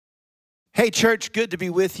Hey, church, good to be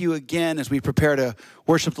with you again as we prepare to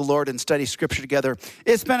worship the Lord and study Scripture together.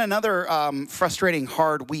 It's been another frustrating,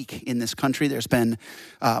 hard week in this country. There's been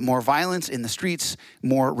more violence in the streets,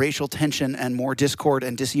 more racial tension, and more discord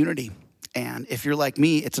and disunity. And if you're like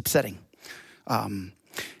me, it's upsetting.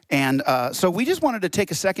 So we just wanted to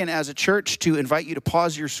take a second as a church to invite you to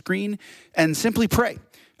pause your screen and simply pray.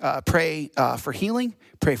 Pray for healing,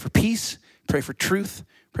 pray for peace, pray for truth,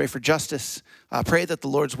 pray for justice. Pray that the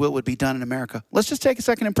Lord's will would be done in America. Let's just take a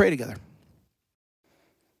second and pray together.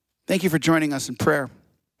 Thank you for joining us in prayer.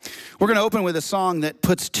 We're going to open with a song that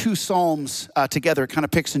puts two psalms together. It kind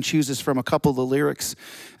of picks and chooses from a couple of the lyrics.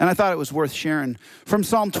 And I thought it was worth sharing. From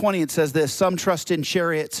Psalm 20, it says this: "Some trust in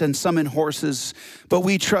chariots and some in horses, but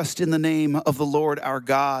we trust in the name of the Lord our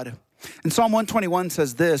God." And Psalm 121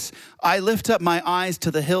 says this: "I lift up my eyes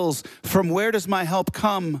to the hills. From where does my help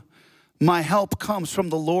come? My help comes from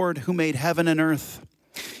the Lord who made heaven and earth.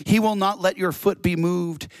 He will not let your foot be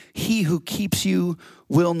moved. He who keeps you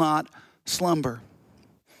will not slumber."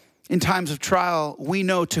 In times of trial, we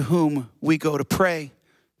know to whom we go to pray,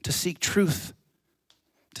 to seek truth,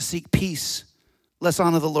 to seek peace. Let's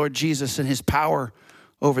honor the Lord Jesus and his power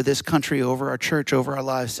over this country, over our church, over our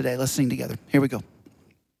lives today. Let's sing together. Here we go.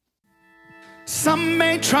 Some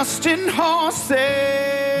may trust in horses,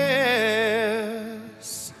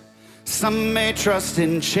 some may trust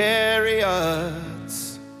in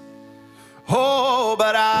chariots. Oh,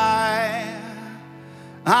 but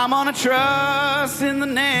I'm gonna trust in the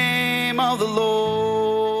name of the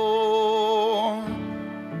Lord.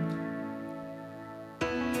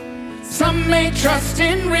 Some may trust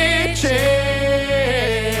in riches,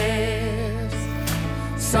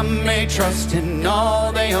 some may trust in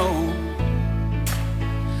all they own.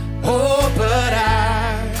 Oh, but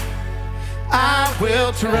I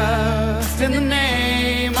will trust in the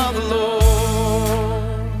name of the Lord.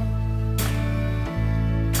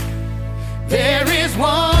 There is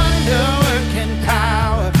wonder-working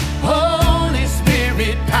power, Holy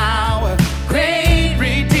Spirit power, great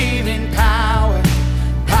redeeming power,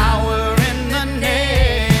 power in the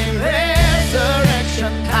name,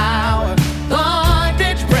 resurrection power,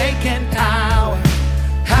 bondage-breaking power,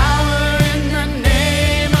 power in the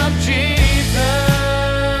name of Jesus.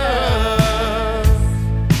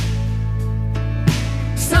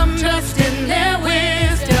 Some trust in their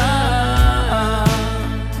wisdom,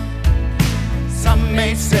 some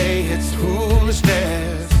may say it's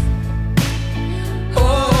foolishness.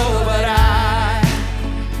 Oh, but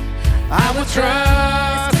I will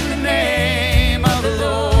trust in the name of the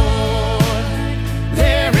Lord.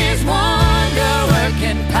 There is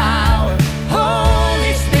wonder-working power,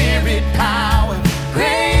 Holy Spirit power,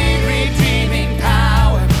 great redeeming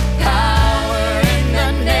power, power in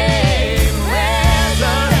the name,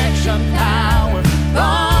 resurrection power,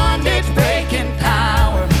 bondage-breaking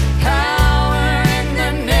power, power in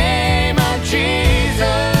the name of Jesus.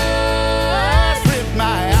 Lift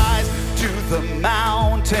my eyes to the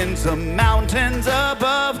mountains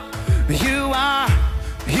above. You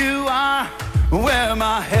are where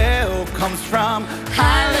my help comes from.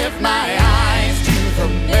 I lift my eyes to the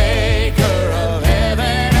maker of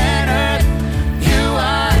heaven and earth. You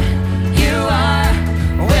are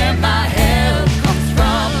where my help comes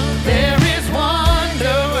from. There is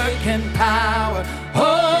wonder-working power,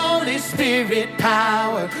 Holy Spirit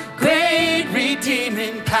power, great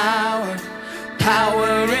redeeming power,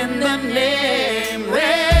 power in the name,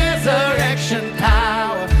 resurrection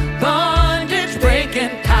power,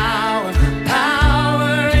 bondage-breaking power,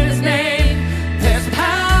 power in his name. There's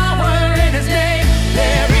power in his name.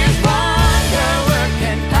 There is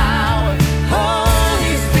wonder-working power,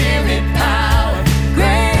 Holy Spirit power,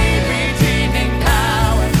 great redeeming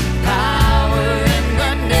power, power in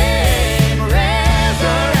the name,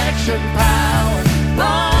 resurrection power,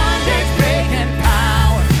 bondage-breaking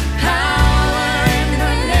power, power in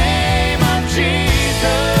the name of Jesus.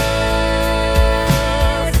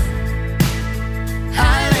 I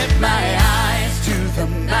lift my eyes to the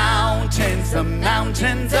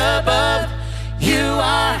mountains above.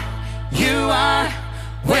 You are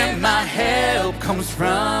where my help comes from.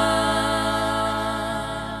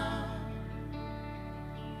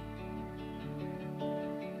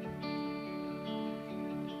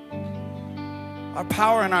 Our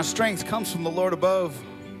power and our strength comes from the Lord above.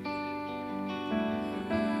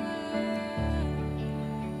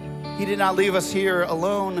 He did not leave us here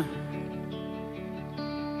alone.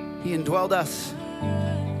 He indwelled us,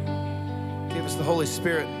 gave us the Holy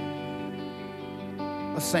Spirit.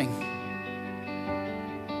 Let's sing.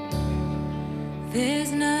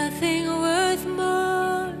 There's nothing worth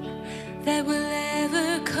more that will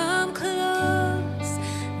ever come close.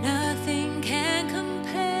 Nothing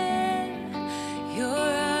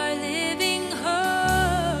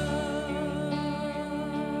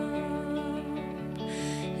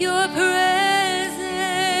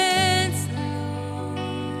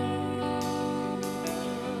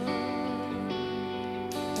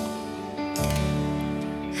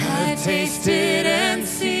tasted and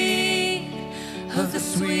seen of the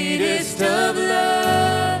sweetest of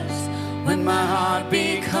loves, when my heart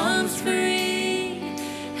becomes free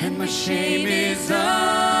and my shame is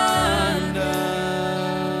undone.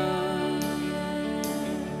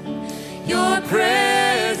 Your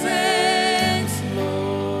presence, Lord.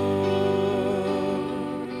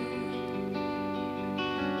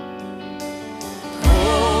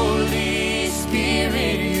 Holy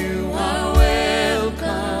Spirit, you are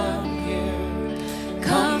welcome here.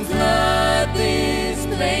 Come flood this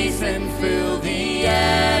place and fill the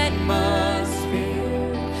atmosphere.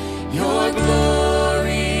 Your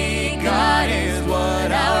glory, God, is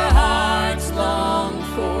what our hearts long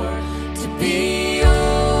for, to be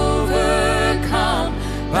overcome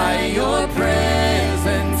by your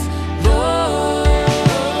presence, Lord.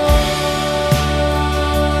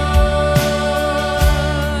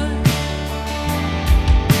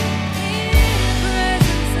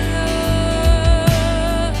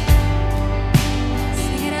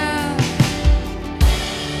 Sing it out.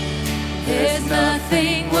 There's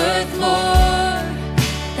nothing worth more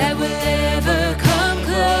that will ever come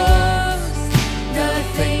close.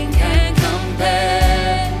 Nothing can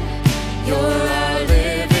compare. You're our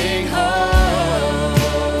living hope.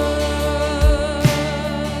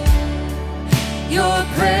 Your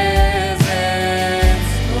presence,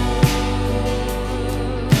 Lord.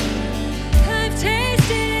 I've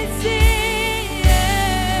tasted and seen.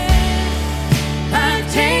 I've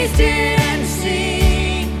tasted and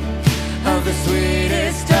seen of the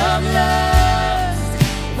sweetest of loves,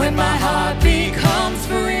 when my heart becomes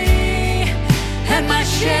free and my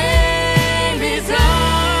shame is undone.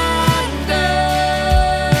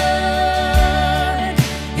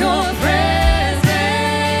 Your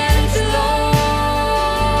presence, Lord.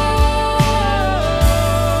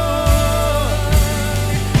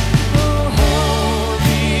 Oh,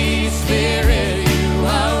 Holy Spirit, you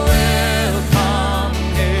are welcome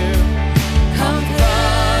here. Come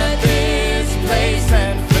flood this place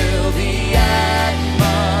and fill the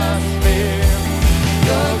atmosphere.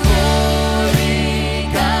 Your glory,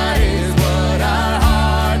 God, is what our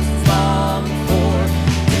hearts long for,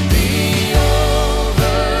 to be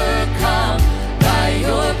overcome by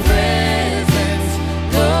your presence,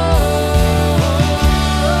 Lord.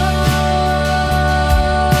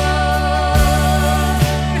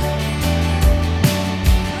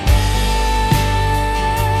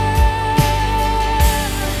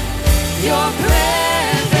 Your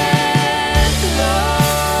presence, Lord.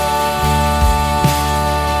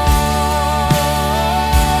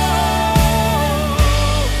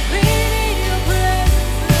 We need your presence,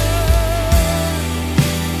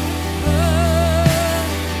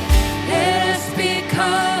 Lord. Let us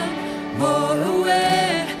become more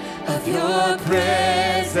aware of your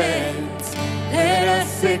presence. Let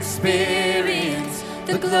us experience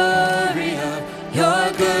the glory of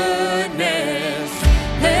your goodness.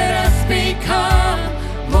 Let us become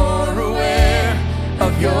more aware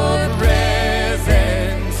of your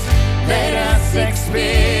presence. Let us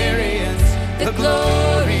experience the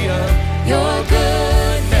glory of your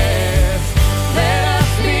goodness. Let us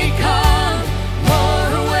become more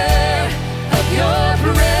aware of your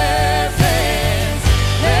presence.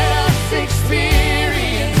 Let us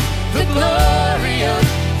experience the glory of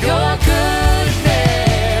your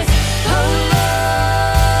goodness. Oh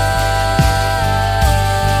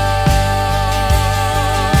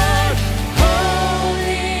Lord,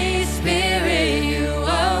 Holy Spirit, you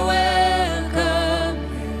are welcome.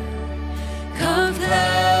 Come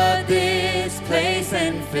flood this place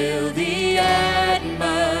and fill the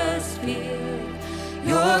atmosphere.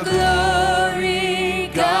 Your glory,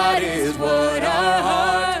 God, is what our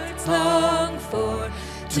hearts long for,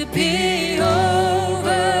 to be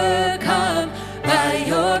overcome by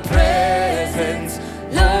your presence,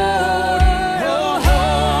 Lord. Oh,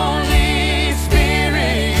 Holy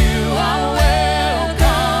Spirit, you are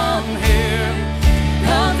welcome here.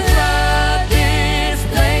 Come flood this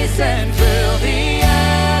place and fill the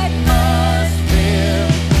atmosphere.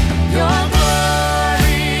 Your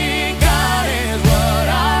glory, God, is what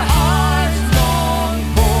our hearts long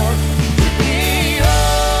for, to be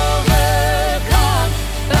overcome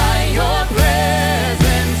by your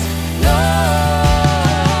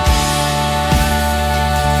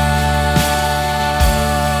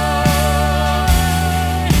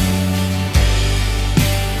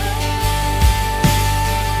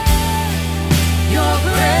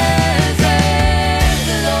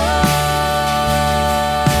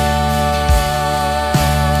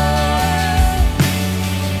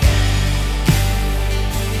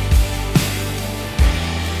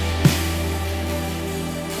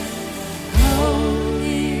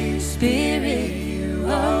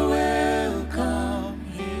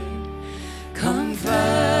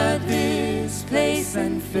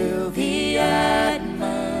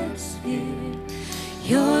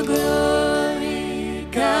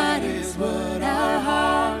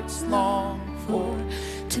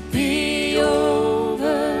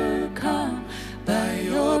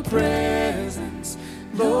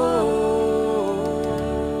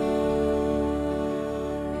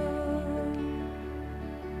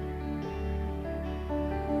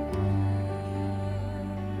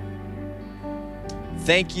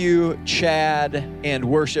Thank you, Chad and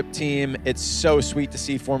worship team. It's so sweet to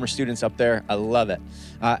see former students up there. I love it.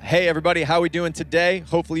 Hey, everybody, how are we doing today?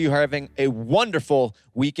 Hopefully you are having a wonderful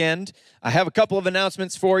weekend. I have a couple of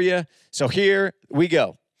announcements for you, so here we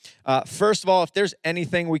go. First of all, if there's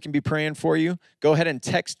anything we can be praying for you, go ahead and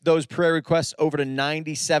text those prayer requests over to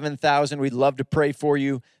 97,000. We'd love to pray for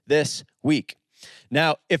you this week.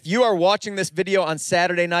 Now, if you are watching this video on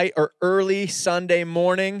Saturday night or early Sunday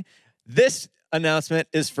morning, this announcement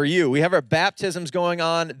is for you. We have our baptisms going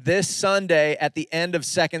on this Sunday at the end of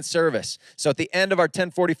second service. So at the end of our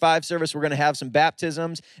 10:45 service, we're going to have some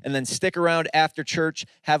baptisms, and then stick around after church,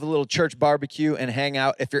 have a little church barbecue, and hang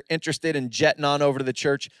out. If you're interested in jetting on over to the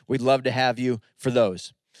church, we'd love to have you for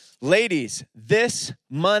those. Ladies, this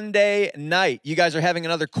Monday night, you guys are having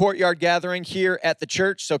another courtyard gathering here at the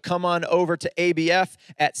church, so come on over to ABF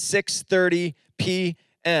at 6:30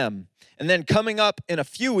 p.m. And then coming up in a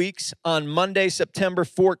few weeks, on Monday, September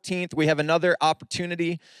 14th, we have another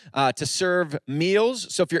opportunity to serve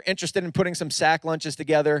meals. So if you're interested in putting some sack lunches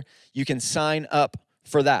together, you can sign up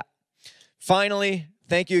for that. Finally,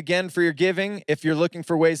 thank you again for your giving. If you're looking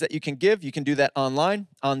for ways that you can give, you can do that online,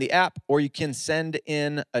 on the app, or you can send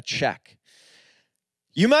in a check.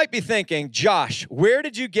 You might be thinking, Josh, where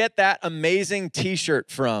did you get that amazing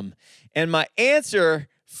t-shirt from? And my answer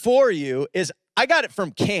for you is I got it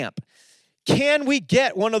from camp. Can we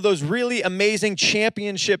get one of those really amazing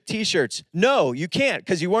championship t-shirts? No, you can't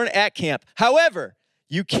because you weren't at camp. However,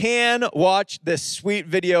 you can watch this sweet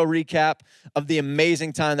video recap of the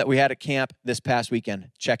amazing time that we had at camp this past weekend.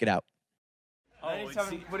 Check it out.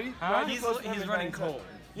 He's running cold.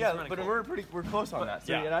 Yeah, but we're close on that,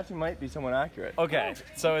 so it actually might be somewhat accurate. Okay,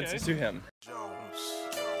 so it's to him. Jones.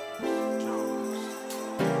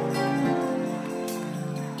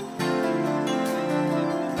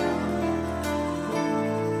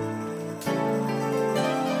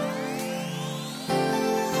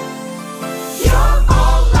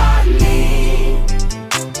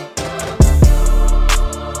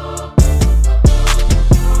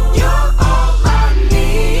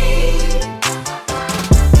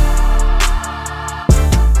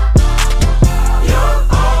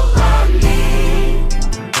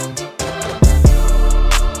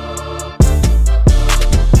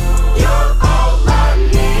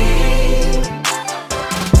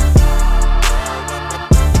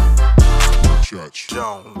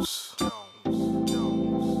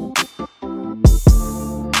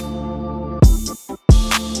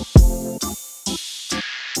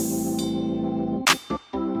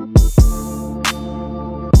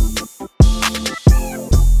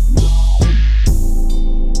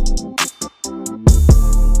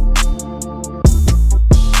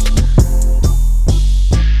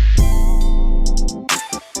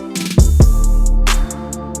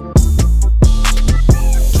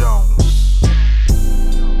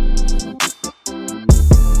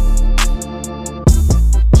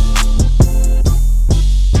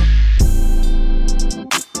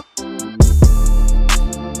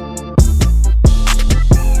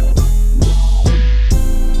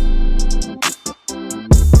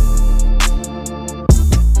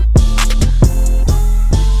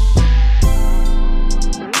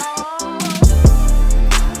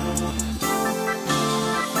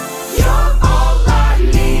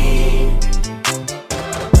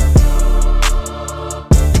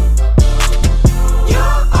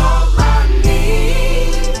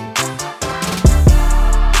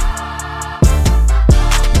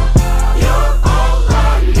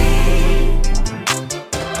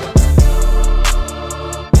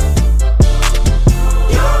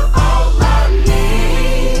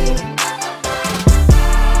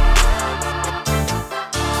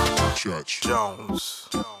 Jones.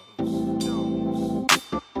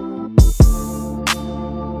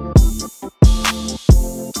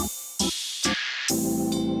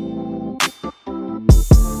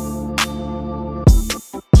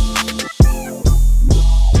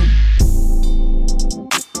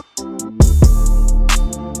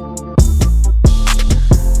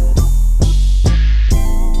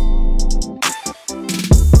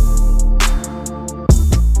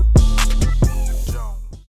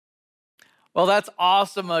 Well, that's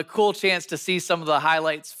awesome. A cool chance to see some of the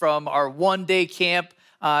highlights from our one-day camp.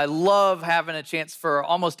 I love having a chance for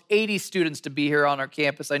almost 80 students to be here on our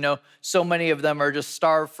campus. I know so many of them are just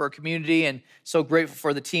starved for community and so grateful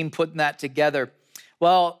for the team putting that together.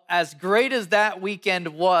 Well, as great as that weekend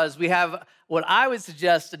was, we have what I would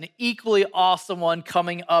suggest an equally awesome one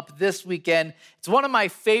coming up this weekend. It's one of my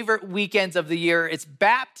favorite weekends of the year. It's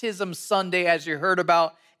Baptism Sunday, as you heard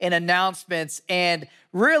about and announcements. And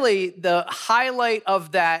really the highlight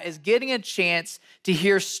of that is getting a chance to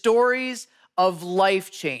hear stories of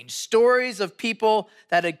life change, stories of people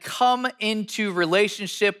that had come into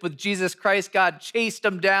relationship with Jesus Christ. God chased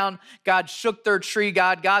them down. God shook their tree.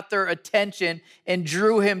 God got their attention and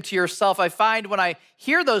drew him to yourself. I find when I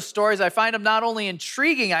hear those stories, I find them not only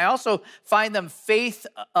intriguing, I also find them faith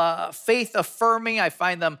affirming. I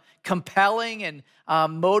find them compelling and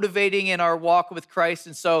motivating in our walk with Christ.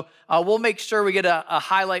 And so we'll make sure we get a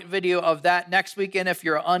highlight video of that next weekend if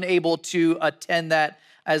you're unable to attend that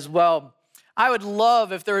as well. I would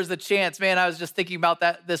love if there was a chance, man, I was just thinking about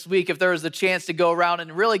that this week, if there was a chance to go around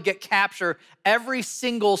and really capture every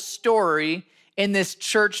single story in this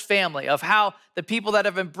church family of how the people that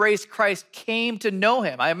have embraced Christ came to know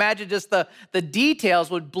him. I imagine just the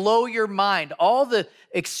details would blow your mind, all the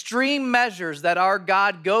extreme measures that our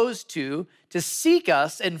God goes to seek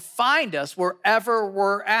us and find us wherever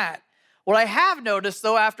we're at. What I have noticed,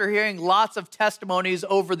 though, after hearing lots of testimonies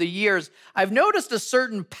over the years, I've noticed a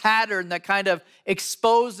certain pattern that kind of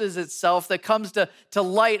exposes itself, that comes to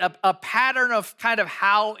light, a pattern of kind of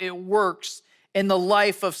how it works in the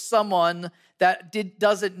life of someone that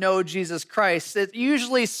doesn't know Jesus Christ. It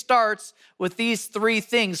usually starts with these three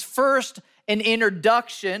things. First, an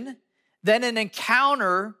introduction, then an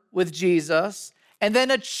encounter with Jesus, and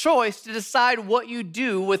then a choice to decide what you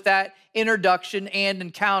do with that introduction and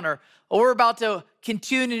encounter. Well, we're about to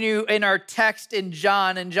continue in our text in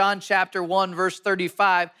John chapter 1, verse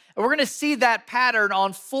 35, and we're going to see that pattern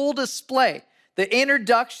on full display. The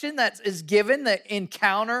introduction that is given, the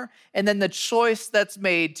encounter, and then the choice that's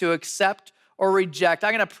made to accept or reject.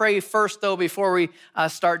 I'm going to pray first, though, before we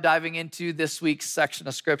start diving into this week's section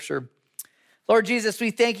of Scripture. Lord Jesus,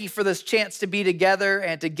 we thank you for this chance to be together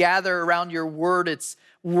and to gather around your word. It's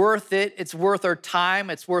worth it. It's worth our time.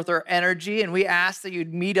 It's worth our energy. And we ask that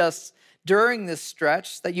you'd meet us during this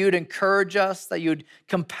stretch, that you'd encourage us, that you'd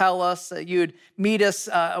compel us, that you'd meet us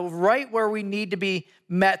right where we need to be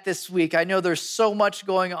met this week. I know there's so much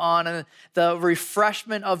going on, and the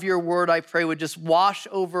refreshment of your word, I pray, would just wash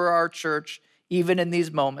over our church, even in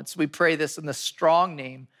these moments. We pray this in the strong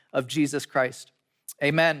name of Jesus Christ.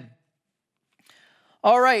 Amen.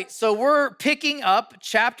 All right, so we're picking up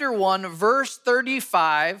chapter 1, verse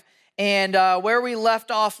 35, and where we left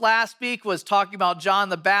off last week was talking about John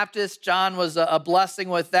the Baptist. John was a blessing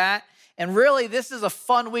with that, and really this is a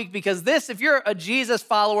fun week because if you're a Jesus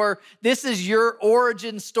follower, this is your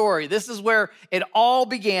origin story. This is where it all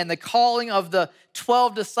began, the calling of the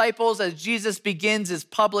 12 disciples as Jesus begins his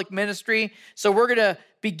public ministry. So we're going to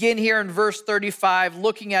begin here in verse 35,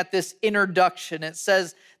 looking at this introduction. It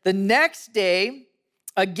says, the next day,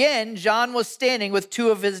 again, John was standing with two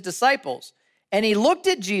of his disciples, and he looked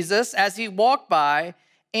at Jesus as he walked by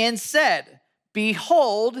and said,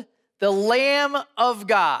 "Behold, the Lamb of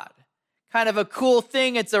God." Kind of a cool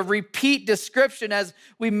thing. It's a repeat description. As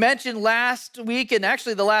we mentioned last week, and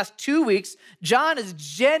actually the last 2 weeks, John is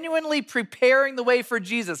genuinely preparing the way for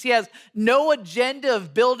Jesus. He has no agenda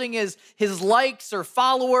of building his likes or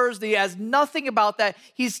followers. He has nothing about that.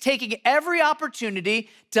 He's taking every opportunity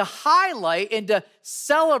to highlight and to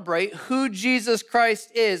celebrate who Jesus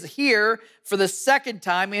Christ is. Here, for the second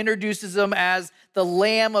time, introduces him as the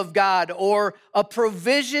Lamb of God, or a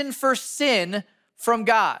provision for sin from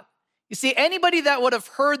God. You see, anybody that would have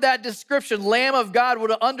heard that description, Lamb of God,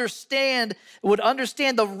 would understand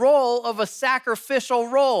the role of a sacrificial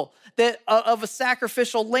role, of a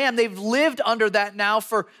sacrificial lamb. They've lived under that now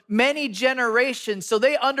for many generations. So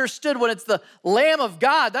they understood when it's the Lamb of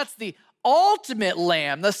God, that's the ultimate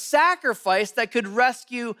lamb, the sacrifice that could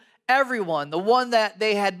rescue everyone, the one that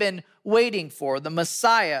they had been waiting for. The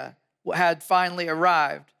Messiah had finally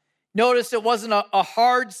arrived. Notice it wasn't a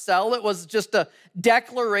hard sell. It was just a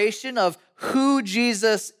declaration of who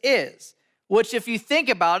Jesus is, which, if you think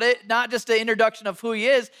about it, not just an introduction of who he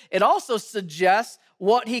is, it also suggests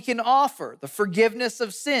what he can offer, the forgiveness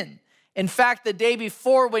of sin. In fact, the day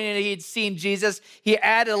before, when he'd seen Jesus, he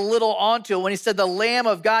added a little onto it. When he said the Lamb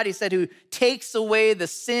of God, he said, who takes away the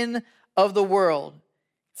sin of the world.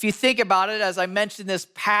 If you think about it, as I mentioned this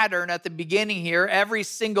pattern at the beginning here, every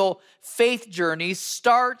single faith journey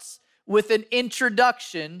starts with an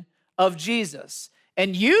introduction of Jesus.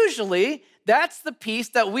 And usually, that's the piece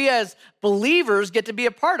that we as believers get to be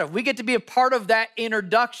a part of. We get to be a part of that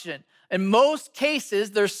introduction. In most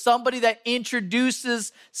cases, there's somebody that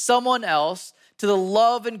introduces someone else to the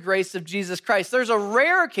love and grace of Jesus Christ. There's a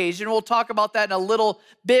rare occasion, we'll talk about that in a little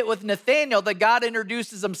bit with Nathaniel, that God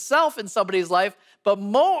introduces himself in somebody's life, but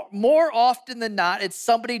more often than not, it's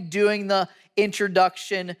somebody doing the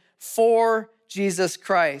introduction for Jesus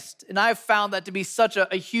Christ. And I've found that to be such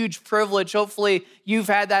a huge privilege. Hopefully you've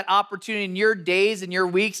had that opportunity in your days and your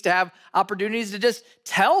weeks to have opportunities to just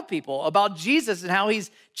tell people about Jesus and how he's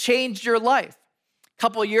changed your life. A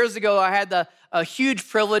couple of years ago, I had a huge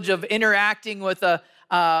privilege of interacting with a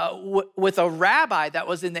rabbi that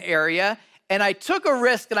was in the area. And I took a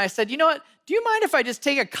risk and I said, you know what? Do you mind if I just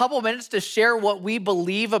take a couple minutes to share what we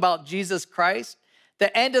believe about Jesus Christ?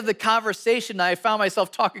 The end of the conversation, I found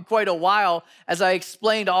myself talking quite a while as I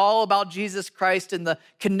explained all about Jesus Christ and the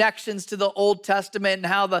connections to the Old Testament and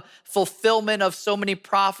how the fulfillment of so many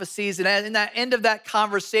prophecies. And in that end of that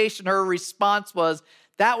conversation, her response was,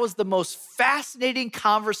 that was the most fascinating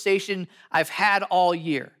conversation I've had all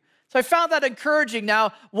year. So I found that encouraging.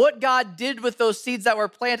 Now, what God did with those seeds that were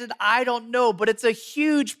planted, I don't know, but it's a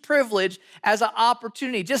huge privilege as an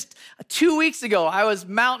opportunity. Just 2 weeks ago, I was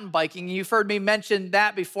mountain biking. You've heard me mention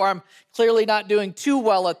that before. I'm clearly not doing too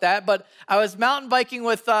well at that, but I was mountain biking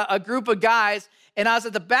with a group of guys, and I was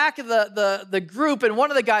at the back of the group, and one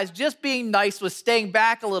of the guys, just being nice, was staying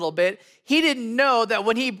back a little bit. He didn't know that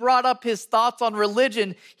when he brought up his thoughts on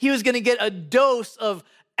religion, he was going to get a dose of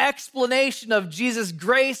explanation of Jesus'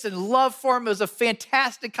 grace and love for him. It was a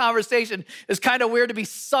fantastic conversation. It was kind of weird to be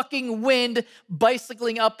sucking wind,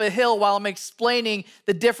 bicycling up a hill while I'm explaining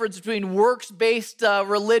the difference between works-based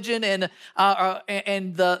religion and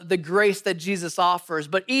the grace that Jesus offers.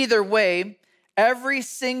 But either way, every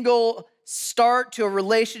single start to a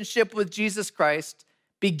relationship with Jesus Christ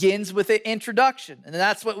begins with an introduction. And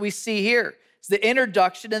that's what we see here. It's the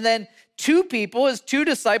introduction. And then two people, his two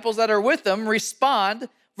disciples that are with him, respond.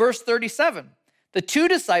 Verse 37, the two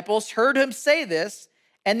disciples heard him say this,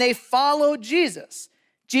 and they followed Jesus.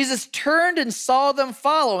 Jesus turned and saw them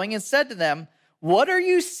following and said to them, what are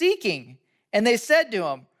you seeking? And they said to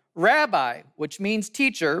him, Rabbi, which means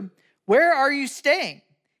teacher, where are you staying?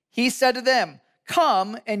 He said to them,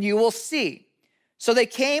 come and you will see. So they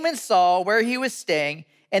came and saw where he was staying,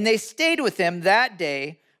 and they stayed with him that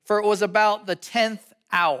day, for it was about the 10th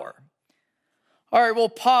hour. All right, we'll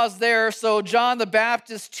pause there. So John the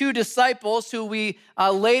Baptist's two disciples, who we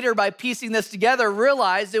later, by piecing this together,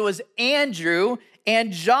 realized it was Andrew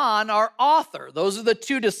and John, our author. Those are the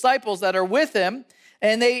two disciples that are with him,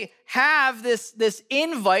 and they have this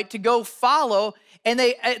invite to go follow. And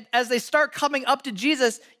they, as they start coming up to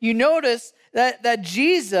Jesus, you notice that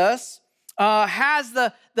Jesus has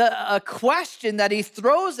a question that he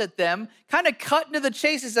throws at them, kind of cut into the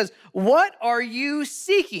chase. He says, what are you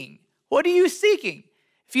seeking? What are you seeking?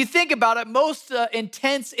 If you think about it, most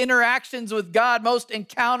intense interactions with God, most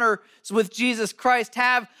encounters with Jesus Christ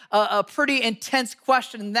have a pretty intense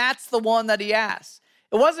question, and that's the one that he asks.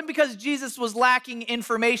 It wasn't because Jesus was lacking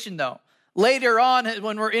information, though. Later on,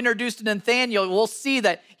 when we're introduced to Nathanael, we'll see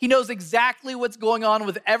that he knows exactly what's going on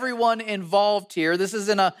with everyone involved here. This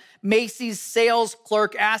isn't a Macy's sales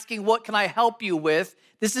clerk asking, what can I help you with?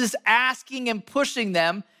 This is asking and pushing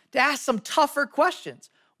them to ask some tougher questions.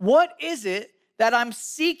 What is it that I'm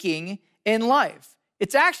seeking in life?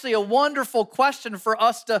 It's actually a wonderful question for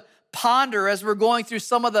us to ponder as we're going through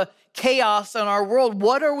some of the chaos in our world.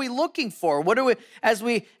 What are we looking for? What are we, as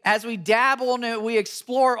we dabble and we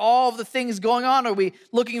explore all of the things going on? Are we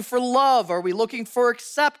looking for love? Are we looking for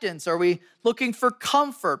acceptance? Are we looking for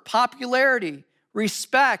comfort, popularity,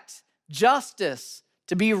 respect, justice,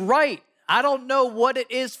 to be right? I don't know what it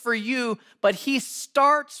is for you, but he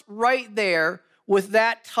starts right there with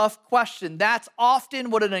that tough question. That's often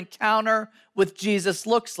what an encounter with Jesus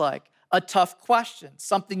looks like, a tough question,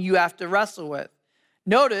 something you have to wrestle with.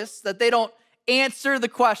 Notice that they don't answer the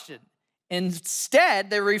question. Instead,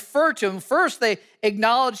 they refer to him. First, they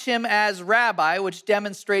acknowledge him as rabbi, which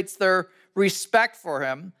demonstrates their respect for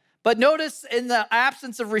him. But notice in the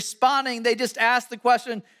absence of responding, they just ask the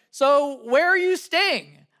question, so where are you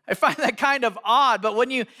staying? I find that kind of odd, but when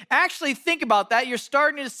you actually think about that, you're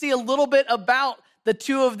starting to see a little bit about the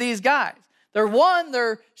two of these guys.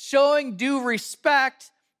 They're showing due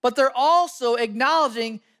respect, but they're also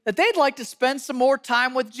acknowledging that they'd like to spend some more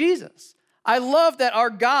time with Jesus. I love that our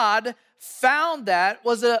God found that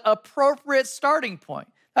was an appropriate starting point.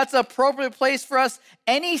 That's an appropriate place for us.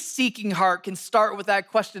 Any seeking heart can start with that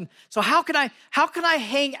question. So how can I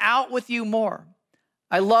hang out with you more?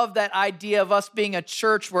 I love that idea of us being a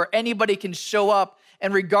church where anybody can show up,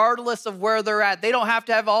 and regardless of where they're at, they don't have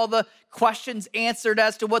to have all the questions answered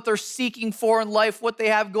as to what they're seeking for in life, what they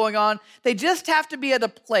have going on. They just have to be at a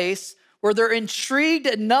place where they're intrigued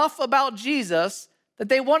enough about Jesus that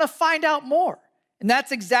they want to find out more. And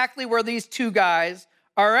that's exactly where these two guys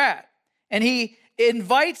are at. And he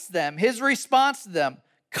invites them, his response to them,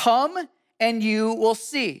 come and you will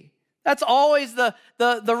see. That's always the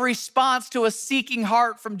response to a seeking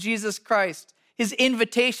heart from Jesus Christ. His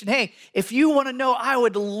invitation, hey, if you want to know, I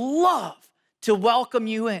would love to welcome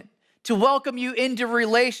you in, to welcome you into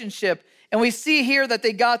relationship. And we see here that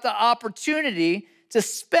they got the opportunity to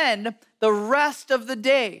spend the rest of the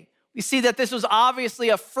day. We see that this was obviously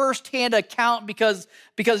a firsthand account because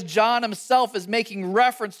John himself is making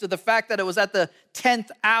reference to the fact that it was at the 10th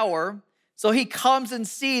hour. So he comes and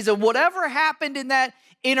sees, and whatever happened in that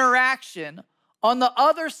interaction, on the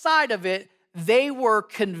other side of it, they were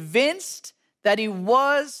convinced that he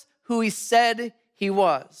was who he said he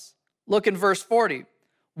was. Look in verse 40.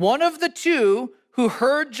 One of the two who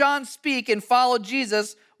heard John speak and followed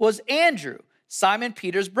Jesus was Andrew, Simon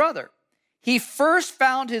Peter's brother. He first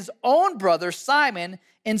found his own brother Simon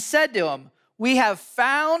and said to him, we have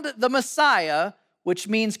found the Messiah, which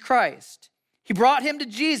means Christ. He brought him to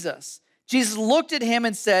Jesus. Jesus looked at him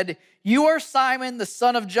and said, you are Simon, the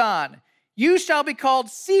son of John. You shall be called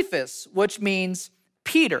Cephas, which means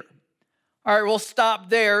Peter. All right, we'll stop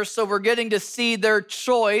there. So we're getting to see their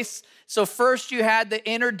choice. So first you had the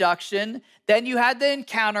introduction, then you had the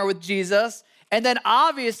encounter with Jesus, and then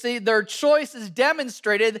obviously their choice is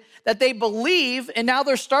demonstrated that they believe, and now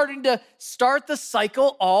they're starting to start the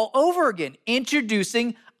cycle all over again,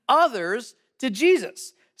 introducing others to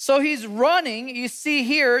Jesus. So he's running, you see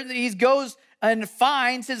here, he goes and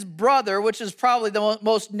finds his brother, which is probably the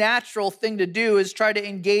most natural thing to do, is try to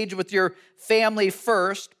engage with your family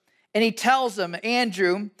first. And he tells him,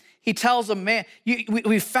 Andrew, he tells him, man,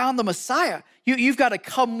 we found the Messiah. You've got to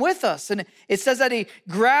come with us. And it says that he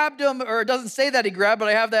grabbed him, or it doesn't say that he grabbed, but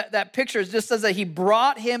I have that picture. It just says that he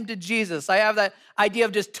brought him to Jesus. I have that idea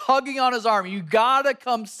of just tugging on his arm. You got to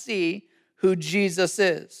come see who Jesus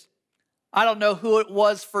is. I don't know who it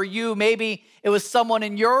was for you. Maybe it was someone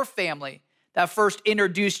in your family that first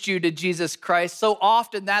introduced you to Jesus Christ. So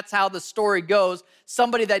often that's how the story goes.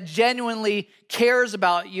 Somebody that genuinely cares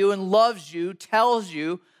about you and loves you tells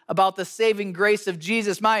you about the saving grace of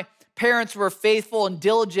Jesus. My parents were faithful and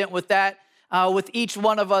diligent with that. With each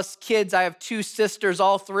one of us kids, I have two sisters.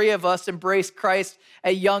 All three of us embraced Christ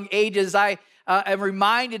at young ages. I am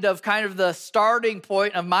reminded of kind of the starting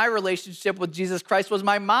point of my relationship with Jesus Christ was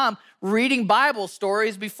my mom reading Bible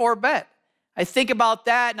stories before bed. I think about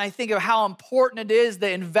that and I think of how important it is,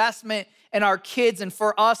 the investment in our kids and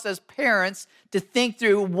for us as parents to think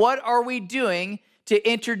through what are we doing to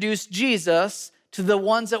introduce Jesus to the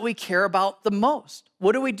ones that we care about the most.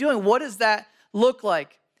 What are we doing? What does that look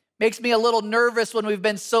like? Makes me a little nervous when we've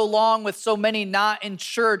been so long with so many not in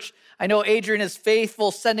church. I know Adrian is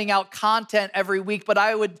faithful sending out content every week, but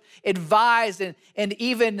I would advise and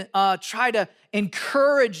even try to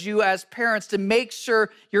encourage you as parents to make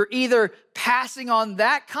sure you're either passing on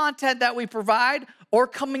that content that we provide or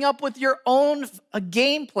coming up with your own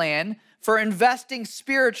game plan for investing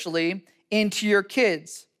spiritually into your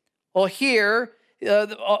kids. Well, here,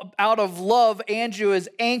 out of love, Andrew is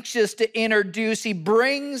anxious to introduce. He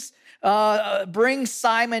brings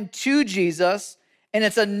Simon to Jesus, and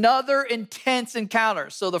it's another intense encounter.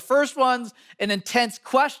 So the first one's an intense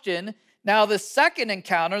question. Now the second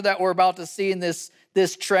encounter that we're about to see in this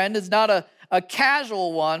trend is not a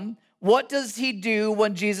casual one. What does he do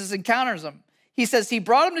when Jesus encounters him? He says he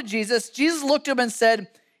brought him to Jesus. Jesus looked at him and said,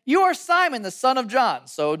 you are Simon, the son of John.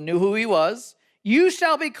 So knew who he was. You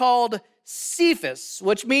shall be called Cephas,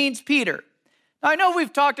 which means Peter. Now, I know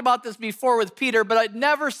we've talked about this before with Peter, but it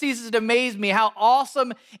never ceases to amaze me how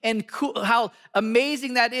awesome and cool, how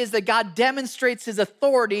amazing that is that God demonstrates his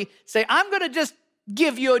authority. Say, I'm going to just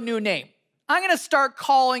give you a new name. I'm going to start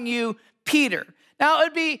calling you Peter. Now,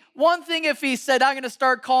 it'd be one thing if he said, I'm going to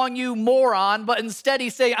start calling you moron, but instead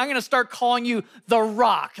he's saying, I'm going to start calling you the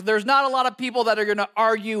Rock. There's not a lot of people that are going to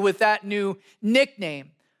argue with that new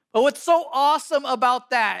nickname. But what's so awesome about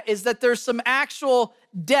that is that there's some actual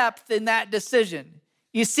depth in that decision.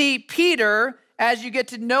 You see, Peter, as you get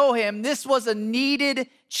to know him, this was a needed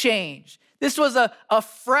change. This was a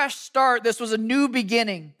fresh start. This was a new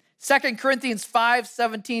beginning. 2 Corinthians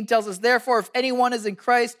 5:17 tells us, therefore, if anyone is in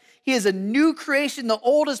Christ, he is a new creation. The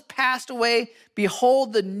old has passed away.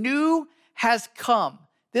 Behold, the new has come.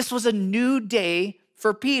 This was a new day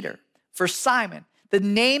for Peter, for Simon, the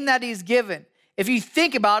name that he's given. If you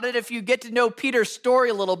think about it, if you get to know Peter's story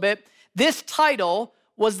a little bit, this title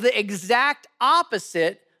was the exact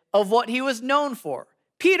opposite of what he was known for.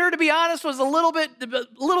 Peter, to be honest, was a little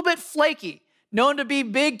bit flaky, known to be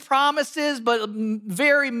big promises, but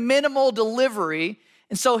very minimal delivery.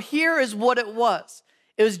 And so here is what it was.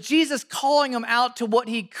 It was Jesus calling him out to what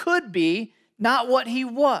he could be, not what he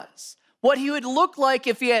was. what he would look like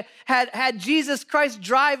if he had Jesus Christ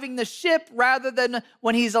driving the ship rather than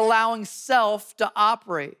when he's allowing self to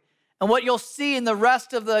operate. And what you'll see in the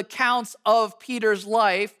rest of the accounts of Peter's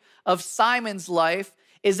life, of Simon's life,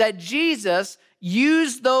 is that Jesus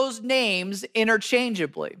used those names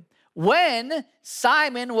interchangeably. When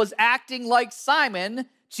Simon was acting like Simon,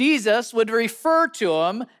 Jesus would refer to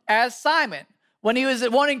him as Simon. When he was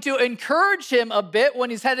wanting to encourage him a bit, when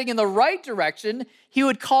he's heading in the right direction, he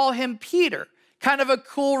would call him Peter. Kind of a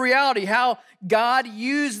cool reality, how God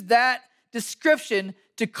used that description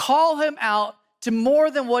to call him out to more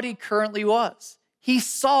than what he currently was. He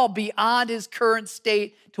saw beyond his current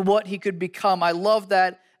state to what he could become. I love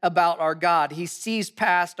that about our God. He sees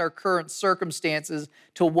past our current circumstances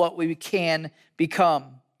to what we can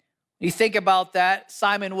become. You think about that,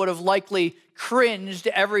 Simon would have likely cringed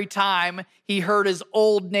every time he heard his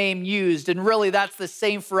old name used. And really, that's the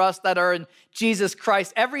same for us that are in Jesus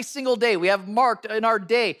Christ. Every single day, we have marked in our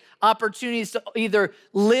day opportunities to either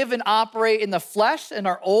live and operate in the flesh, in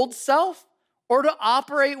our old self, or to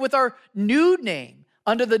operate with our new name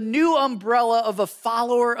under the new umbrella of a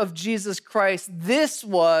follower of Jesus Christ. This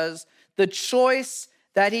was the choice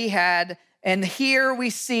that he had. And here we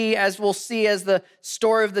see, as we'll see as the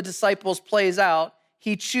story of the disciples plays out,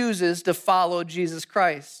 he chooses to follow Jesus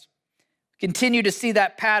Christ. Continue to see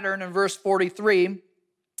that pattern in verse 43.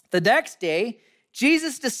 The next day,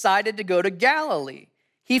 Jesus decided to go to Galilee.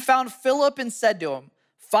 He found Philip and said to him,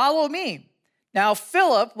 "Follow me." Now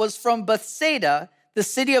Philip was from Bethsaida, the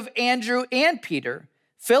city of Andrew and Peter.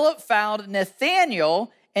 Philip found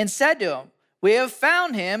Nathanael and said to him, "We have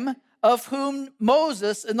found him of whom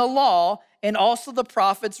Moses in the law and also the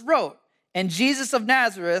prophets wrote, and Jesus of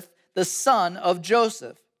Nazareth, the son of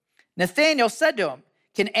Joseph." Nathanael said to him,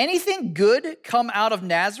 "Can anything good come out of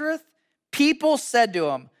Nazareth?" Philip said to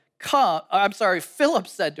him,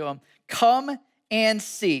 "Come and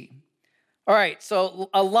see." All right, so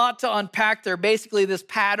a lot to unpack there. Basically, this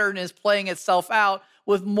pattern is playing itself out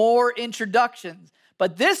with more introductions.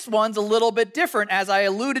 But this one's a little bit different, as I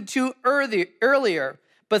alluded to earlier.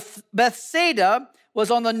 Bethsaida was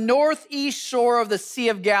on the northeast shore of the Sea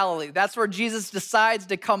of Galilee. That's where Jesus decides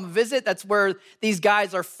to come visit. That's where these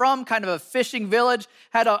guys are from, kind of a fishing village.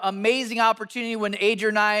 Had an amazing opportunity when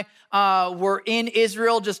Adrian and I were in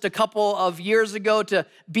Israel just a couple of years ago to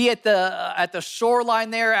be at the shoreline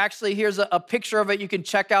there. Actually, here's a picture of it you can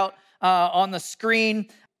check out on the screen.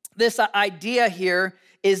 This idea here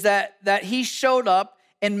is that he showed up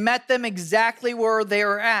and met them exactly where they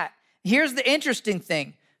were at. Here's the interesting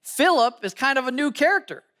thing. Philip is kind of a new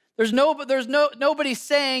character. There's nobody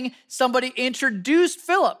saying somebody introduced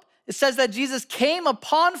Philip. It says that Jesus came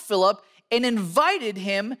upon Philip and invited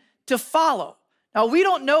him to follow. Now, we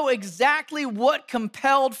don't know exactly what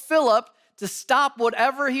compelled Philip to stop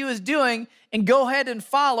whatever he was doing and go ahead and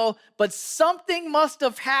follow, but something must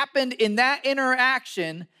have happened in that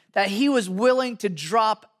interaction that he was willing to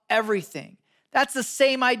drop everything. That's the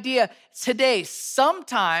same idea today.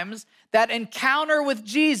 Sometimes that encounter with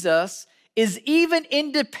Jesus is even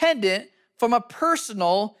independent from a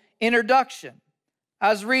personal introduction. I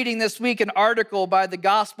was reading this week an article by the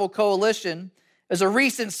Gospel Coalition. There's a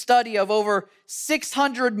recent study of over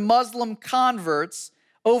 600 Muslim converts.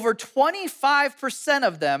 Over 25%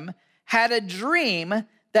 of them had a dream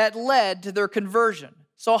that led to their conversion.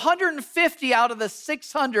 So 150 out of the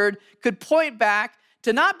 600 could point back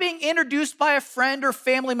to not being introduced by a friend or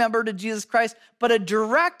family member to Jesus Christ, but a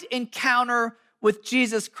direct encounter with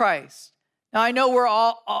Jesus Christ. Now, I know we're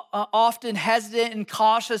all often hesitant and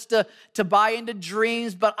cautious to buy into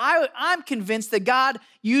dreams, but I'm convinced that God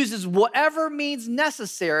uses whatever means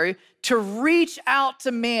necessary to reach out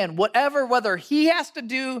to man, whether he has to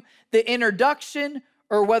do the introduction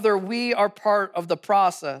or whether we are part of the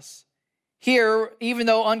process. Here, even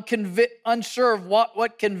though unsure of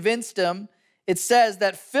what convinced him, it says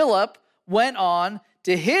that Philip went on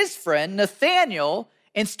to his friend Nathanael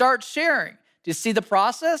and started sharing. Do you see the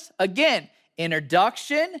process? Again,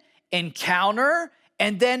 introduction, encounter,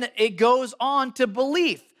 and then it goes on to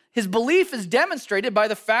belief. His belief is demonstrated by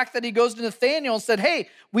the fact that he goes to Nathanael and said, "Hey,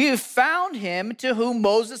 we have found him to whom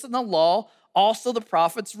Moses and the law, also the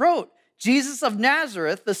prophets wrote, Jesus of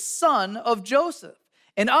Nazareth, the son of Joseph."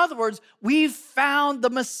 In other words, we've found the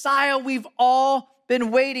Messiah we've all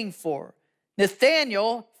been waiting for.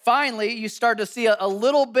 Nathanael, finally, you start to see a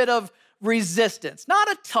little bit of resistance.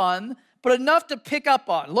 Not a ton, but enough to pick up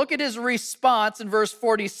on. Look at his response in verse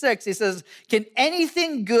 46. He says, "Can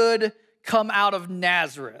anything good come out of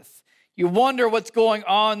Nazareth?" You wonder what's going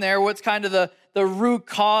on there, what's kind of the root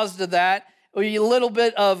cause to that. A little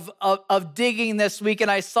bit of digging this week,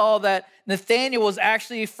 and I saw that Nathanael was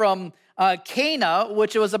actually from Cana,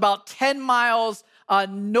 which was about 10 miles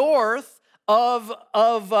north of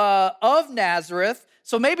Nazareth.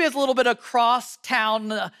 So maybe it's a little bit of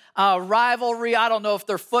cross-town rivalry. I don't know if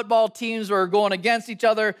their football teams were going against each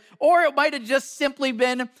other, or it might have just simply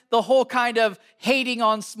been the whole kind of hating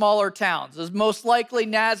on smaller towns. As most likely,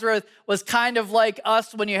 Nazareth was kind of like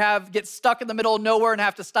us when you get stuck in the middle of nowhere and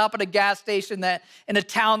have to stop at a gas station in a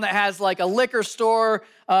town that has like a liquor store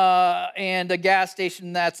and a gas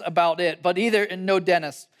station. That's about it. But and no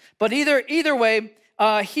dentist. But either way,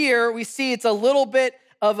 here we see it's a little bit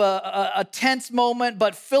of a tense moment,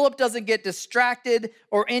 but Philip doesn't get distracted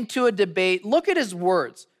or into a debate. Look at his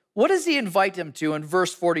words. What does he invite him to in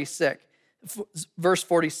verse 46? Verse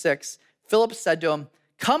 46, Philip said to him,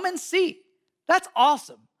 "Come and see." That's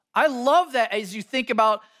awesome. I love that as you think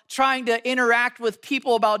about trying to interact with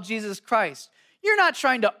people about Jesus Christ. You're not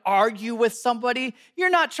trying to argue with somebody.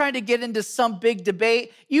 You're not trying to get into some big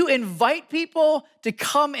debate. You invite people to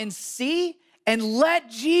come and see and let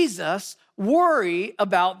Jesus worry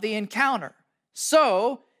about the encounter.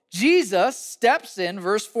 So Jesus steps in,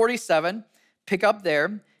 verse 47, pick up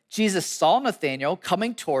there. Jesus saw Nathanael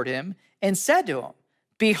coming toward him and said to him,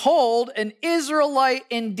 "Behold, an Israelite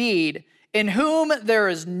indeed, in whom there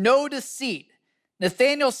is no deceit."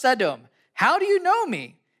 Nathanael said to him, "How do you know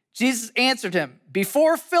me?" Jesus answered him,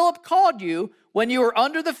 "Before Philip called you, when you were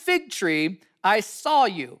under the fig tree, I saw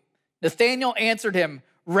you." Nathanael answered him,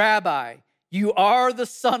 "Rabbi, you are the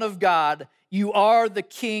Son of God. You are the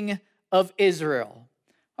King of Israel."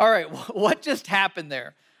 All right, what just happened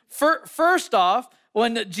there? First off,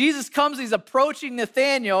 when Jesus comes, he's approaching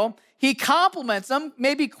Nathanael. He compliments him,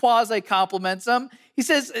 maybe quasi-compliments him.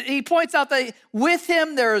 He points out that with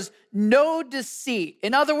him, there's no deceit.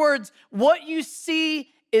 In other words, what you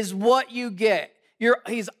see is what you get.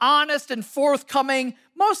 He's honest and forthcoming,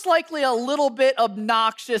 most likely a little bit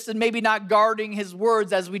obnoxious and maybe not guarding his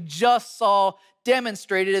words, as we just saw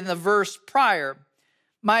demonstrated in the verse prior.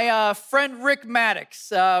 My friend Rick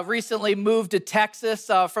Maddox recently moved to Texas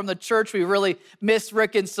from the church. We really miss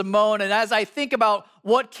Rick and Simone. And as I think about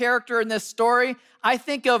what character in this story, I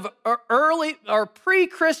think of early or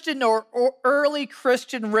pre-Christian or early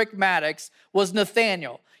Christian Rick Maddox was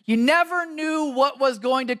Nathanael. You never knew what was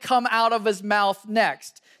going to come out of his mouth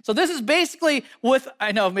next. So this is basically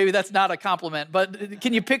I know maybe that's not a compliment, but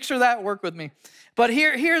can you picture that? Work with me. But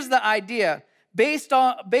here's the idea. Based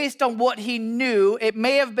on what he knew, it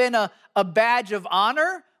may have been a badge of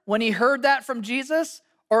honor when he heard that from Jesus,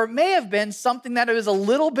 or it may have been something that he was a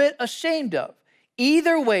little bit ashamed of.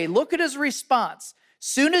 Either way, look at his response.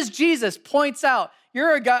 Soon as Jesus points out,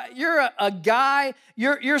 you're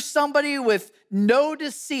somebody with no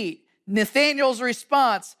deceit. Nathanael's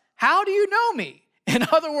response, "How do you know me?" In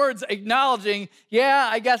other words, acknowledging, yeah,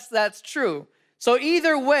 I guess that's true. So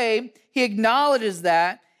either way, he acknowledges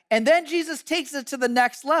that. And then Jesus takes it to the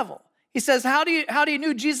next level. He says, how do you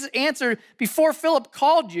know? Jesus answered, "Before Philip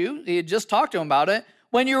called you," he had just talked to him about it,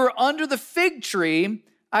 "when you were under the fig tree,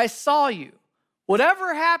 I saw you."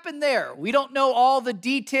 Whatever happened there, we don't know all the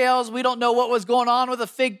details. We don't know what was going on with the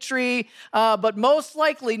fig tree. But most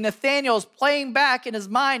likely, Nathanael's playing back in his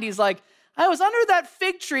mind. He's like, "I was under that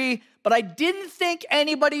fig tree, but I didn't think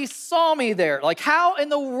anybody saw me there." Like, how in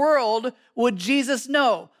the world would Jesus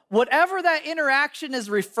know? Whatever that interaction is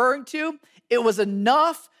referring to, it was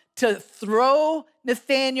enough to throw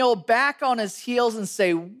Nathanael back on his heels and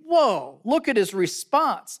say, whoa, look at his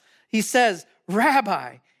response. He says,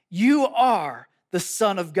 "Rabbi, you are the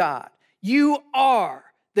Son of God. You are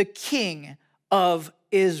the King of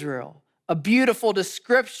Israel." A beautiful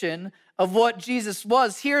description of what Jesus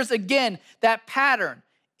was. Here's again that pattern.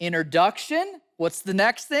 Introduction, what's the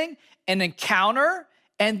next thing? An encounter,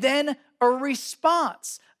 and then a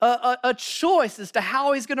response. A choice as to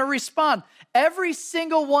how he's going to respond. Every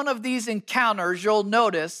single one of these encounters, you'll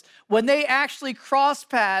notice, when they actually cross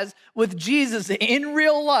paths with Jesus in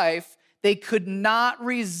real life, they could not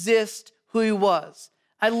resist who he was.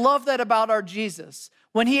 I love that about our Jesus.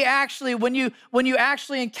 When you actually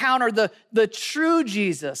encounter the true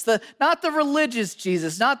Jesus, not the religious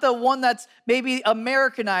Jesus, not the one that's maybe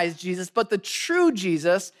Americanized Jesus, but the true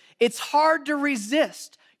Jesus, it's hard to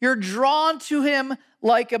resist. You're drawn to him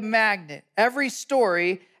like a magnet. Every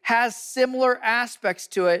story has similar aspects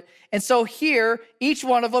to it. And so here, each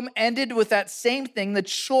one of them ended with that same thing, the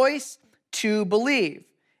choice to believe.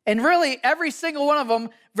 And really, every single one of them,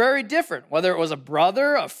 very different. Whether it was a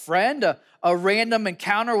brother, a friend, a random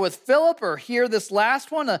encounter with Philip, or here, this last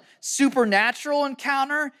one, a supernatural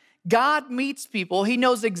encounter, God meets people. He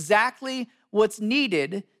knows exactly what's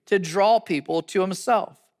needed to draw people to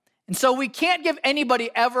himself. And so we can't give anybody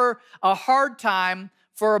ever a hard time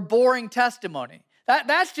for a boring testimony.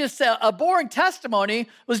 That's just a boring testimony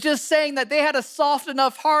was just saying that they had a soft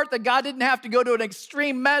enough heart that God didn't have to go to an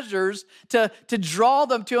extreme measures to draw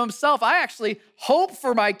them to himself. I actually hope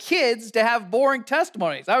for my kids to have boring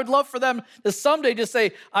testimonies. I would love for them to someday just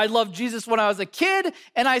say, I loved Jesus when I was a kid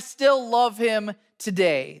and I still love him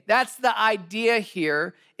today. That's the idea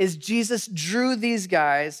here, is Jesus drew these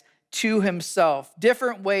guys to himself.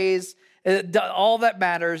 Different ways. All that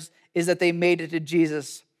matters is that they made it to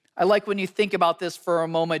Jesus. I like when you think about this for a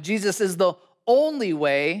moment. Jesus is the only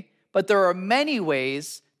way, but there are many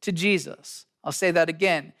ways to Jesus. I'll say that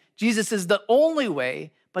again. Jesus is the only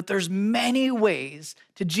way, but there's many ways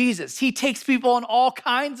to Jesus. He takes people on all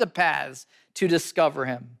kinds of paths to discover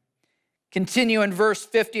him. Continue in verse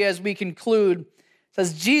 50 as we conclude. It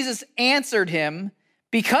says, Jesus answered him,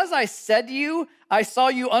 because I said to you, I saw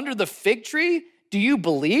you under the fig tree, do you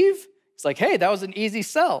believe? It's like, hey, that was an easy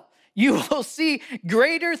sell. You will see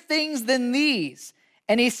greater things than these.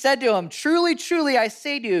 And he said to him, truly, truly, I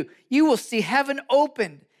say to you, you will see heaven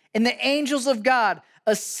opened and the angels of God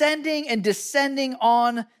ascending and descending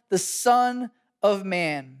on the Son of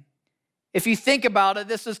Man. If you think about it,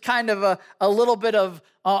 this is kind of a little bit of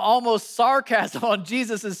almost sarcasm on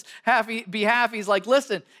Jesus' behalf. He's like,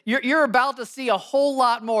 listen, you're about to see a whole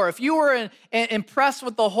lot more. If you were impressed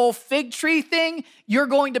with the whole fig tree thing, you're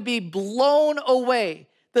going to be blown away.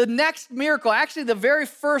 The next miracle, actually the very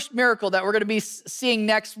first miracle that we're going to be seeing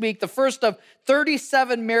next week, the first of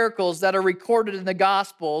 37 miracles that are recorded in the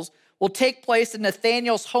Gospels, will take place in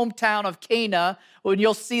Nathanael's hometown of Cana, and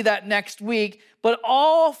you'll see that next week. But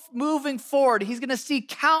all moving forward, he's going to see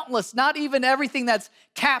countless, not even everything that's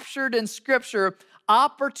captured in Scripture,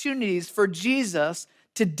 opportunities for Jesus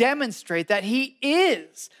to demonstrate that he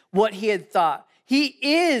is what he had thought. He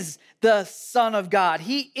is the Son of God.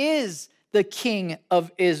 He is the King of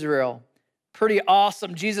Israel. Pretty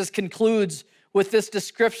awesome. Jesus concludes with this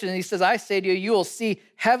description. He says, I say to you, you will see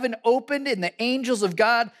heaven opened and the angels of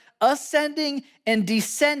God ascending and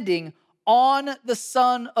descending on the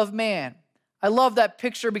Son of Man. I love that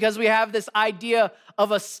picture because we have this idea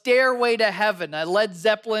of a stairway to heaven. Led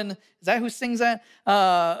Zeppelin, is that who sings that?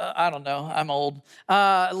 I don't know, I'm old.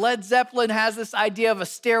 Led Zeppelin has this idea of a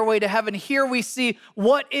stairway to heaven. Here we see,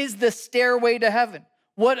 what is the stairway to heaven?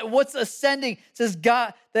 What's ascending? It says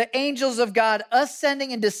God, the angels of God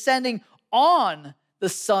ascending and descending on the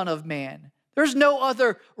Son of Man. There's no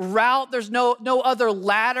other route. There's no other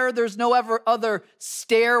ladder. There's no other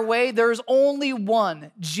stairway. There's only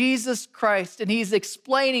one, Jesus Christ. And he's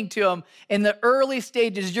explaining to him in the early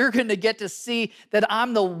stages, you're going to get to see that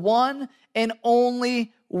I'm the one and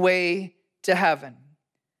only way to heaven.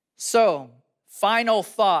 So, final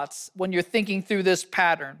thoughts when you're thinking through this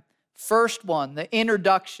pattern. First one, the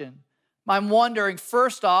introduction. I'm wondering,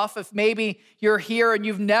 first off, if maybe you're here and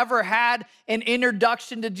you've never had an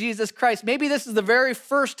introduction to Jesus Christ. Maybe this is the very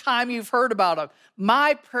first time you've heard about him.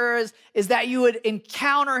 My prayer is that you would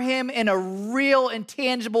encounter him in a real and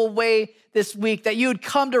tangible way this week, that you would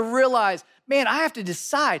come to realize, man, I have to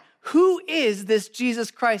decide, who is this Jesus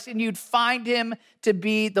Christ? And you'd find him to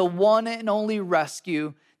be the one and only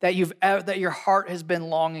rescue that your heart has been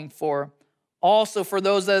longing for. Also, for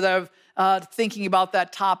those that have thinking about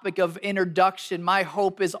that topic of introduction, my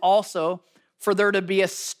hope is also for there to be a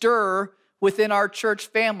stir within our church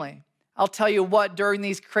family. I'll tell you what, during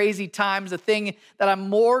these crazy times, the thing that I'm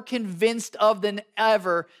more convinced of than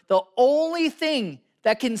ever, the only thing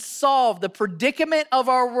that can solve the predicament of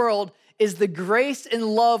our world is the grace and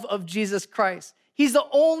love of Jesus Christ. He's the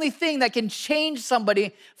only thing that can change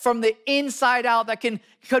somebody from the inside out, that can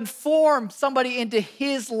conform somebody into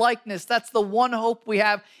his likeness. That's the one hope we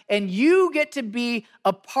have. And you get to be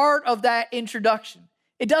a part of that introduction.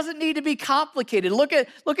 It doesn't need to be complicated. Look at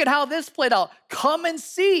how this played out. Come and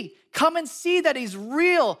see that he's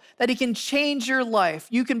real, that he can change your life.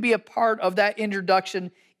 You can be a part of that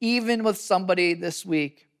introduction, even with somebody this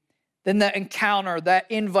week. Then that encounter,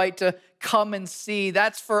 that invite to come and see,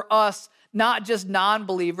 that's for us, not just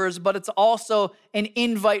non-believers, but it's also an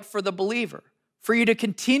invite for the believer, for you to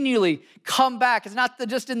continually come back. It's not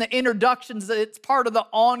just in the introductions, it's part of the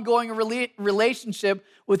ongoing relationship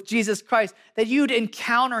with Jesus Christ, that you'd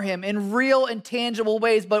encounter him in real and tangible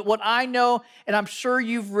ways. But what I know, and I'm sure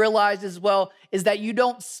you've realized as well, is that you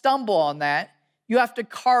don't stumble on that. You have to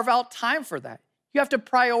carve out time for that. You have to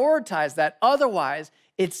prioritize that. Otherwise,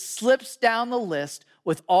 it slips down the list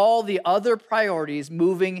with all the other priorities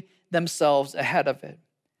moving themselves ahead of it.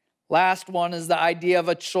 Last one is the idea of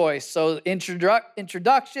a choice. So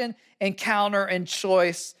introduction, encounter, and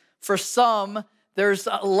choice. For some, There's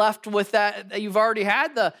left with that. You've already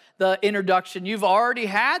had the introduction. You've already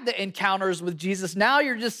had the encounters with Jesus. Now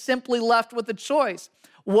you're just simply left with a choice.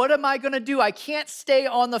 What am I going to do? I can't stay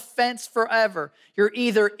on the fence forever. You're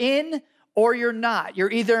either in or you're not.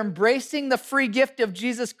 You're either embracing the free gift of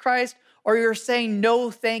Jesus Christ or you're saying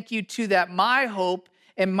no thank you to that. My hope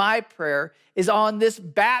and my prayer is on this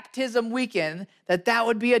baptism weekend that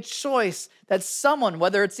would be a choice that someone,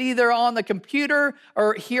 whether it's either on the computer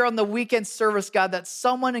or here on the weekend service, God, that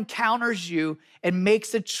someone encounters you and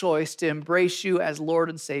makes a choice to embrace you as Lord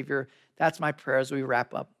and Savior. That's my prayer as we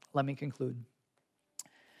wrap up. Let me conclude.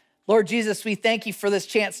 Lord Jesus, we thank you for this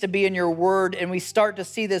chance to be in your word, and we start to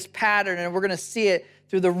see this pattern, and we're going to see it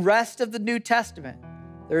through the rest of the New Testament.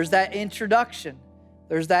 There's that introduction,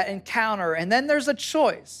 there's that encounter, and then there's a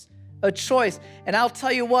choice. And I'll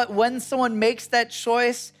tell you what, when someone makes that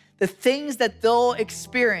choice, the things that they'll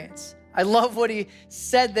experience. I love what he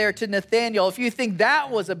said there to Nathanael. If you think that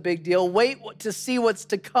was a big deal, wait to see what's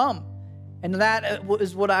to come. And that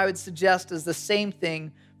is what I would suggest is the same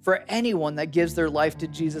thing for anyone that gives their life to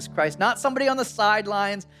Jesus Christ. Not somebody on the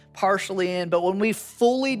sidelines, partially in, but when we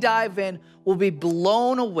fully dive in, we'll be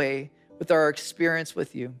blown away with our experience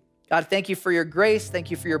with you. God, thank you for your grace. Thank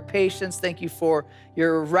you for your patience. Thank you for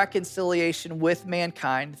your reconciliation with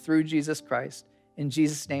mankind through Jesus Christ. In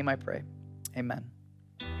Jesus' name I pray. Amen.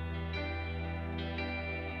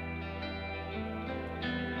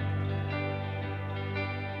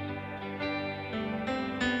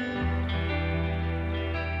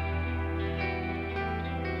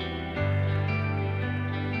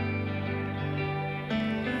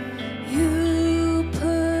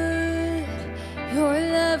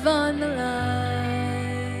 On the line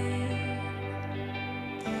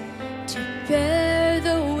to bear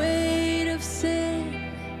the weight of sin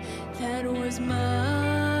that was mine,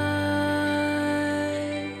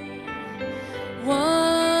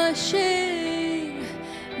 washing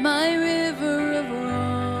my river of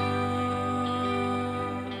wrongs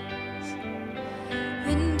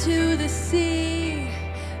into the sea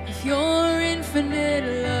of your infinite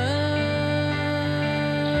love.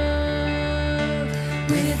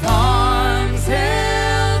 With arms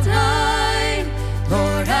held high,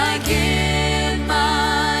 Lord, I give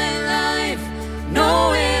my life,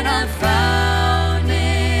 knowing I'm found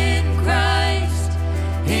in Christ,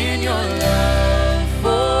 in your love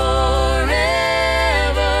forever.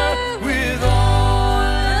 With all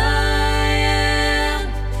I am,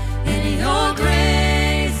 in your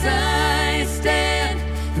grace I stand,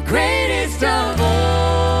 the greatest of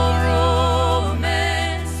all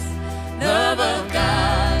romance, love of God.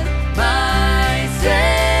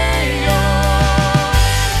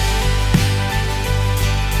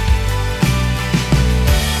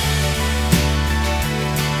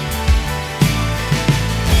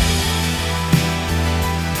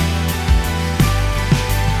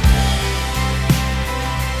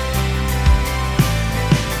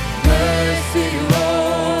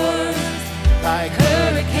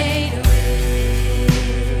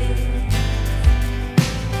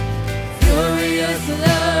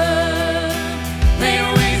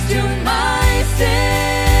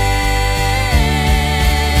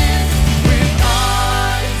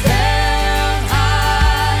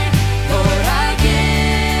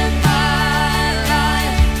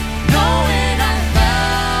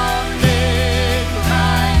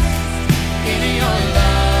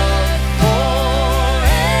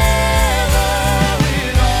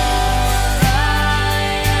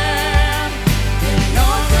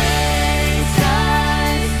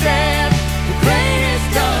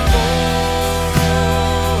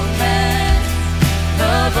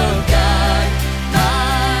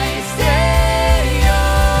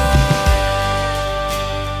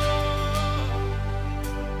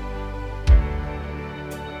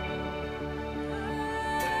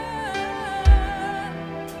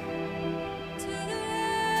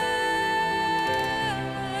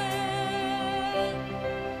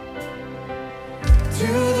 To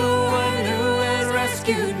the one who has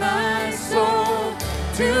rescued my soul,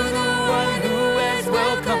 to the one who has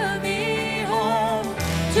welcomed me home,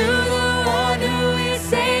 to the one who is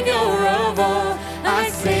Savior of all, I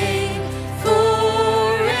sing forever.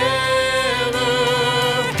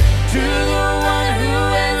 To the one who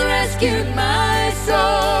has rescued my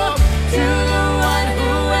soul, to the one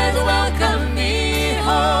who has welcomed me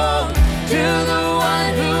home, to the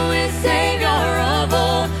one who is Savior of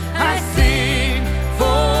all, I sing forever.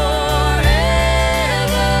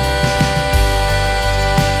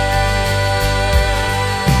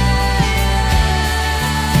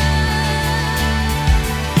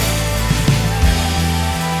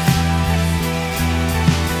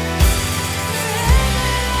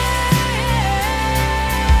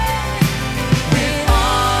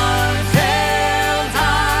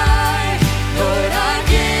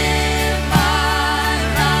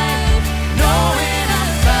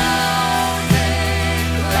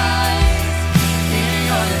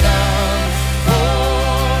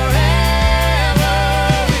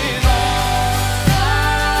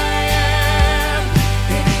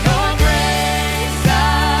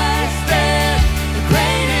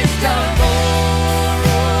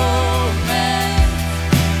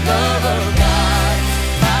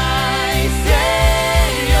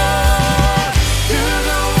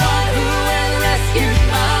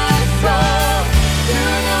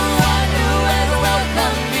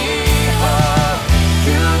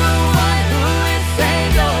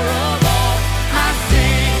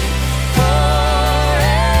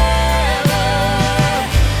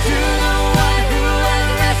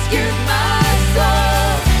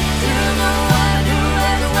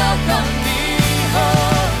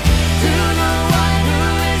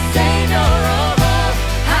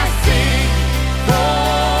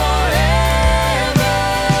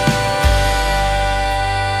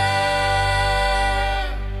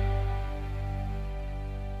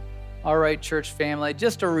 All right, church family,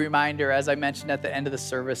 just a reminder, as I mentioned at the end of the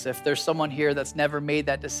service, if there's someone here that's never made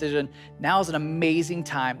that decision, now is an amazing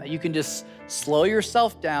time that you can just slow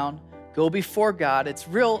yourself down, go before God. It's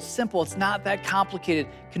real simple. It's not that complicated.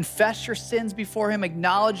 Confess your sins before him,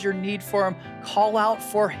 acknowledge your need for him, call out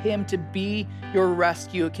for him to be your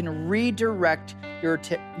rescue. It can redirect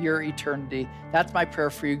your eternity. That's my prayer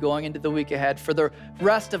for you going into the week ahead. For the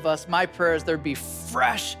rest of us, my prayer is there'd be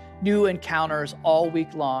fresh, new encounters all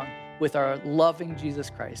week long with our loving Jesus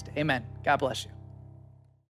Christ. Amen. God bless you.